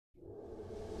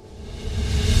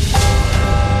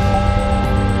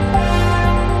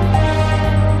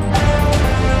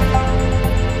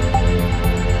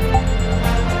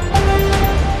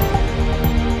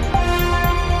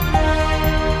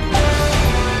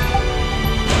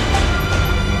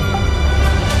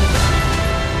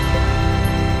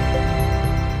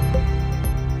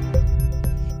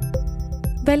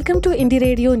Welcome to Indie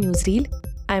Radio Newsreel.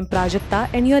 I am Prajakta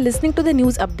and you are listening to the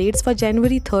news updates for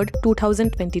January 3rd,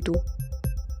 2022.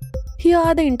 Here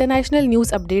are the international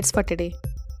news updates for today.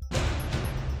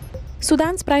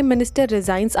 Sudan's Prime Minister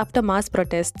resigns after mass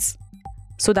protests.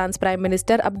 Sudan's Prime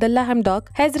Minister Abdallah Hamdok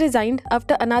has resigned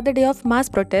after another day of mass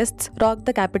protests rocked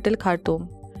the capital Khartoum.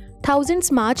 Thousands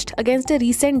marched against a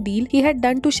recent deal he had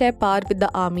done to share power with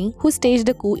the army, who staged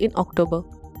a coup in October.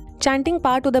 Chanting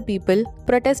power to the people,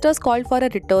 protesters called for a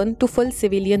return to full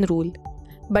civilian rule.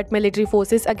 But military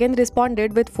forces again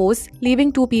responded with force,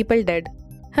 leaving 2 people dead.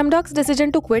 Hamdok's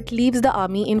decision to quit leaves the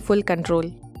army in full control.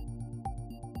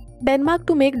 Denmark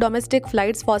to make domestic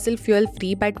flights fossil fuel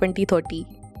free by 2030.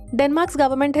 Denmark's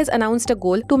government has announced a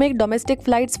goal to make domestic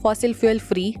flights fossil fuel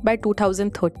free by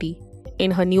 2030. In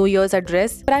her New Year's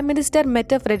address, Prime Minister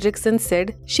Mette Frederiksen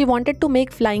said she wanted to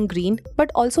make flying green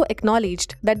but also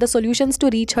acknowledged that the solutions to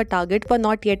reach her target were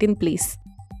not yet in place.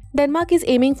 Denmark is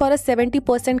aiming for a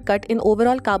 70% cut in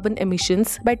overall carbon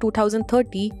emissions by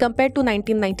 2030 compared to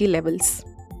 1990 levels.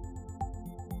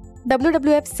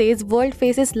 WWF says world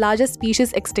faces largest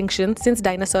species extinction since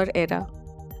dinosaur era.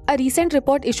 A recent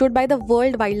report issued by the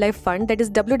World Wildlife Fund, that is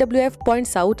WWF,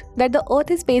 points out that the Earth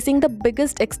is facing the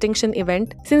biggest extinction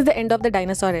event since the end of the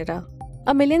dinosaur era.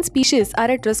 1 million species are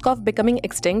at risk of becoming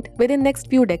extinct within next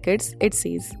few decades, it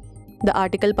says. The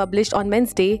article published on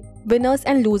Wednesday, Winners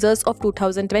and Losers of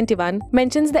 2021,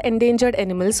 mentions the endangered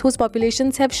animals whose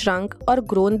populations have shrunk or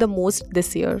grown the most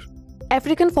this year.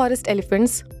 African forest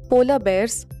elephants, polar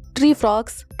bears, tree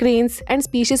frogs, cranes, and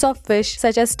species of fish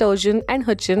such as sturgeon and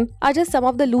hurchin are just some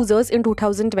of the losers in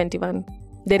 2021.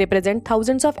 They represent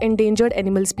thousands of endangered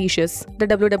animal species, the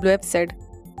WWF said.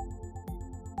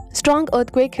 Strong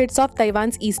earthquake hits off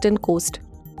Taiwan's eastern coast.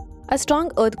 A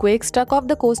strong earthquake struck off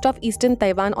the coast of eastern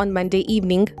Taiwan on Monday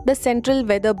evening, the Central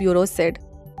Weather Bureau said.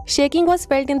 Shaking was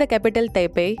felt in the capital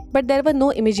Taipei, but there were no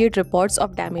immediate reports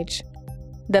of damage.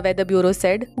 The Weather Bureau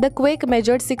said the quake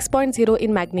measured 6.0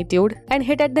 in magnitude and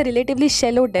hit at the relatively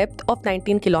shallow depth of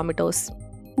 19 kilometers.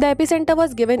 The epicenter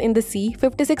was given in the sea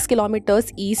 56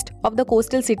 kilometers east of the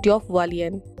coastal city of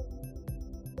Hualien.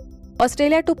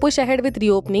 Australia to push ahead with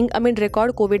reopening amid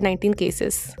record COVID-19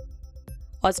 cases.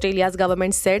 Australia's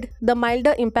government said the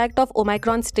milder impact of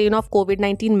Omicron strain of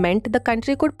COVID-19 meant the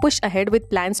country could push ahead with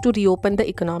plans to reopen the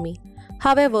economy.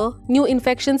 However, new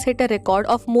infections hit a record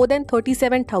of more than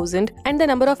 37,000 and the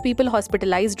number of people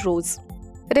hospitalized rose.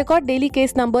 Record daily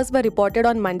case numbers were reported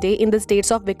on Monday in the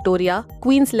states of Victoria,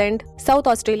 Queensland, South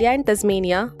Australia and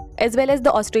Tasmania, as well as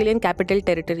the Australian Capital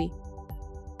Territory.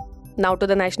 Now to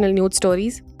the national news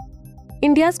stories.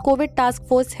 India's COVID task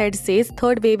force head says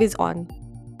third wave is on.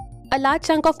 A large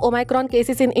chunk of Omicron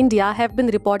cases in India have been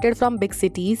reported from big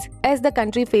cities as the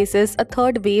country faces a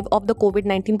third wave of the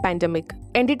COVID-19 pandemic.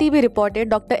 NDTV reported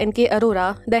Dr. N.K.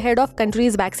 Arora, the head of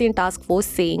country's vaccine task force,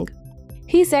 saying,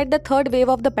 he said the third wave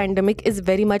of the pandemic is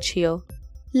very much here.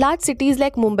 Large cities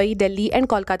like Mumbai, Delhi and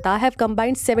Kolkata have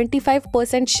combined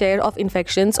 75% share of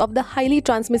infections of the highly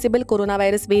transmissible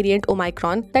coronavirus variant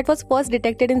Omicron that was first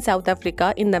detected in South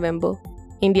Africa in November.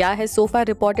 India has so far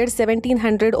reported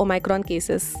 1,700 Omicron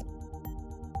cases.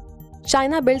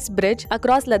 China builds bridge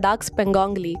across Ladakh's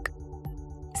Pangong Lake.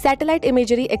 Satellite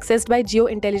imagery accessed by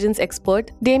geointelligence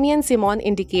expert Damien Simon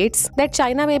indicates that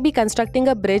China may be constructing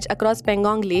a bridge across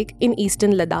Pangong Lake in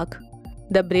eastern Ladakh.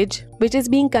 The bridge, which is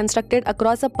being constructed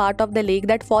across a part of the lake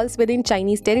that falls within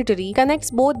Chinese territory, connects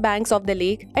both banks of the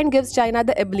lake and gives China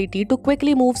the ability to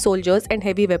quickly move soldiers and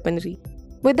heavy weaponry.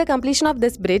 With the completion of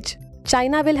this bridge,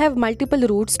 China will have multiple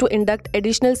routes to induct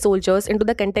additional soldiers into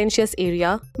the contentious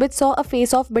area, which saw a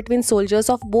face-off between soldiers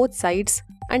of both sides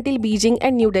until Beijing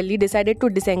and New Delhi decided to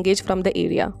disengage from the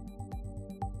area.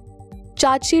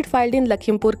 Charge sheet filed in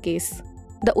Lakhimpur case.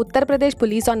 The Uttar Pradesh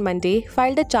police on Monday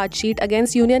filed a charge sheet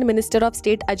against Union Minister of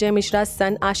State Ajay Mishra's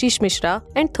son Ashish Mishra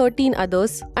and 13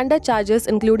 others under charges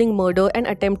including murder and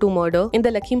attempt to murder in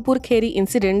the Lakhimpur Kheri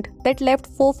incident that left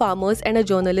 4 farmers and a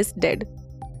journalist dead.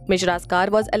 Mishra's car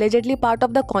was allegedly part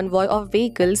of the convoy of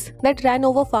vehicles that ran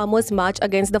over farmers' march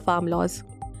against the farm laws.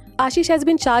 Ashish has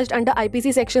been charged under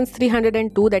IPC sections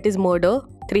 302, that is murder,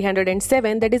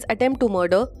 307, that is attempt to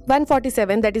murder,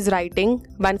 147, that is writing,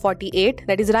 148,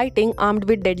 that is writing armed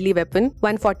with deadly weapon,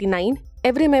 149,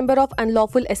 every member of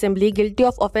unlawful assembly guilty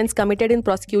of offence committed in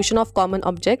prosecution of common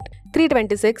object,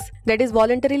 326, that is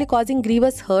voluntarily causing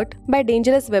grievous hurt by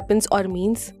dangerous weapons or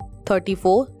means,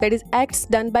 34, that is acts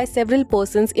done by several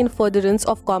persons in furtherance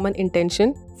of common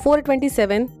intention,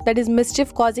 427, that is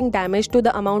mischief causing damage to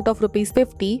the amount of Rs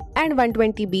 50, and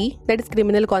 120B, that is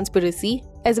criminal conspiracy,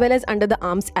 as well as under the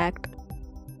Arms Act.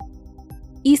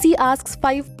 EC asks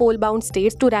 5 poll-bound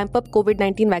states to ramp up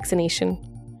COVID-19 vaccination.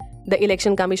 The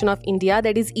Election Commission of India,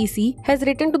 that is EC, has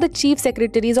written to the chief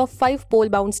secretaries of 5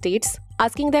 poll-bound states,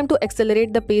 asking them to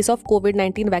accelerate the pace of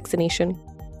COVID-19 vaccination.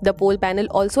 The poll panel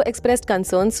also expressed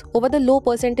concerns over the low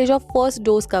percentage of first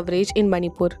dose coverage in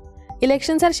Manipur.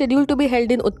 Elections are scheduled to be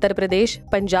held in Uttar Pradesh,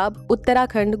 Punjab,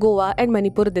 Uttarakhand, Goa and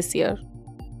Manipur this year.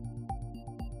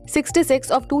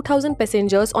 66 of 2,000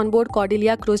 passengers on board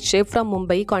Cordelia cruise ship from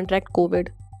Mumbai contract COVID.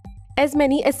 As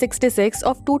many as 66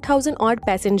 of 2,000 odd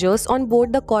passengers on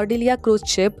board the Cordelia cruise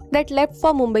ship that left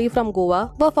for Mumbai from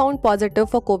Goa were found positive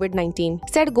for COVID-19,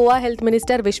 said Goa Health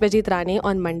Minister Vishwajit Rane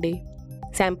on Monday.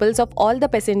 Samples of all the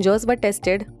passengers were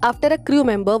tested after a crew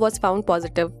member was found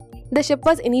positive. The ship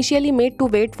was initially made to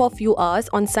wait for a few hours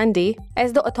on Sunday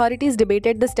as the authorities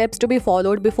debated the steps to be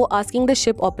followed before asking the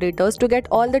ship operators to get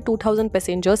all the 2,000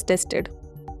 passengers tested.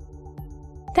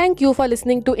 Thank you for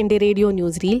listening to Indie Radio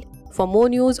Newsreel. For more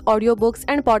news, audiobooks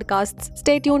and podcasts,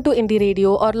 stay tuned to Indie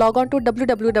Radio or log on to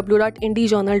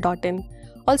www.indiejournal.in.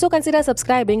 Also consider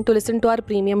subscribing to listen to our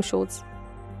premium shows.